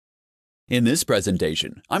In this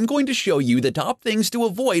presentation, I'm going to show you the top things to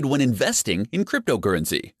avoid when investing in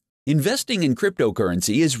cryptocurrency. Investing in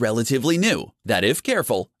cryptocurrency is relatively new that, if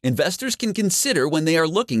careful, investors can consider when they are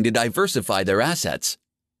looking to diversify their assets.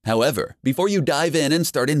 However, before you dive in and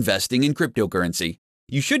start investing in cryptocurrency,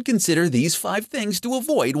 you should consider these 5 things to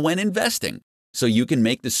avoid when investing, so you can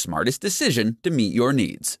make the smartest decision to meet your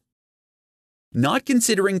needs. Not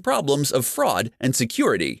considering problems of fraud and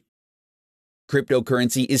security.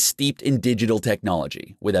 Cryptocurrency is steeped in digital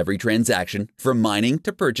technology, with every transaction, from mining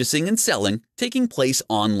to purchasing and selling, taking place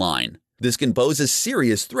online. This can pose a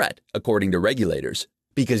serious threat, according to regulators,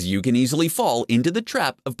 because you can easily fall into the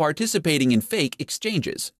trap of participating in fake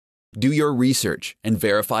exchanges. Do your research and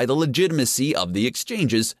verify the legitimacy of the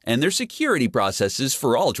exchanges and their security processes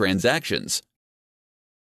for all transactions.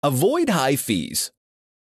 Avoid high fees.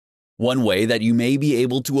 One way that you may be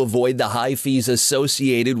able to avoid the high fees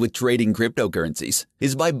associated with trading cryptocurrencies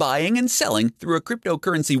is by buying and selling through a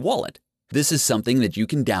cryptocurrency wallet. This is something that you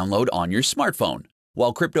can download on your smartphone.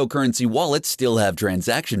 While cryptocurrency wallets still have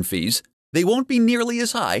transaction fees, they won't be nearly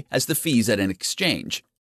as high as the fees at an exchange.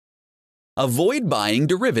 Avoid buying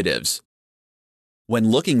derivatives. When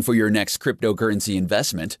looking for your next cryptocurrency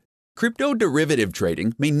investment, crypto derivative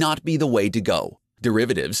trading may not be the way to go.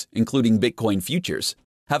 Derivatives, including Bitcoin futures,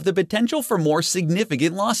 have the potential for more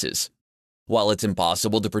significant losses. While it's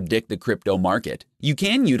impossible to predict the crypto market, you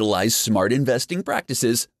can utilize smart investing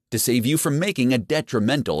practices to save you from making a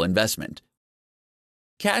detrimental investment.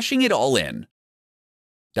 Cashing it all in.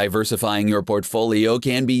 Diversifying your portfolio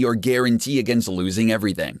can be your guarantee against losing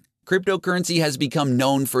everything. Cryptocurrency has become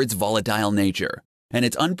known for its volatile nature, and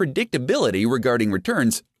its unpredictability regarding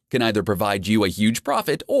returns can either provide you a huge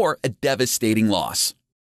profit or a devastating loss.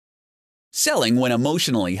 Selling when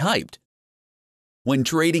emotionally hyped. When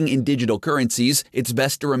trading in digital currencies, it's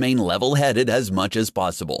best to remain level-headed as much as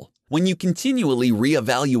possible. When you continually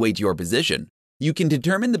reevaluate your position, you can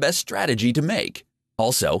determine the best strategy to make.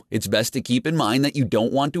 Also, it's best to keep in mind that you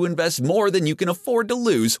don't want to invest more than you can afford to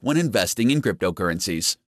lose when investing in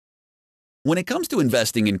cryptocurrencies. When it comes to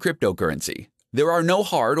investing in cryptocurrency, there are no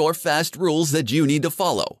hard or fast rules that you need to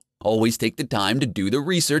follow. Always take the time to do the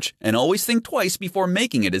research and always think twice before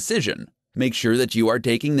making a decision. Make sure that you are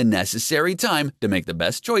taking the necessary time to make the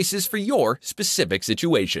best choices for your specific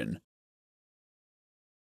situation.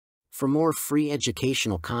 For more free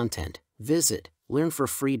educational content, visit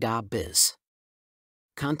learnforfree.biz.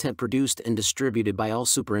 Content produced and distributed by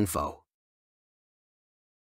AllSuperInfo.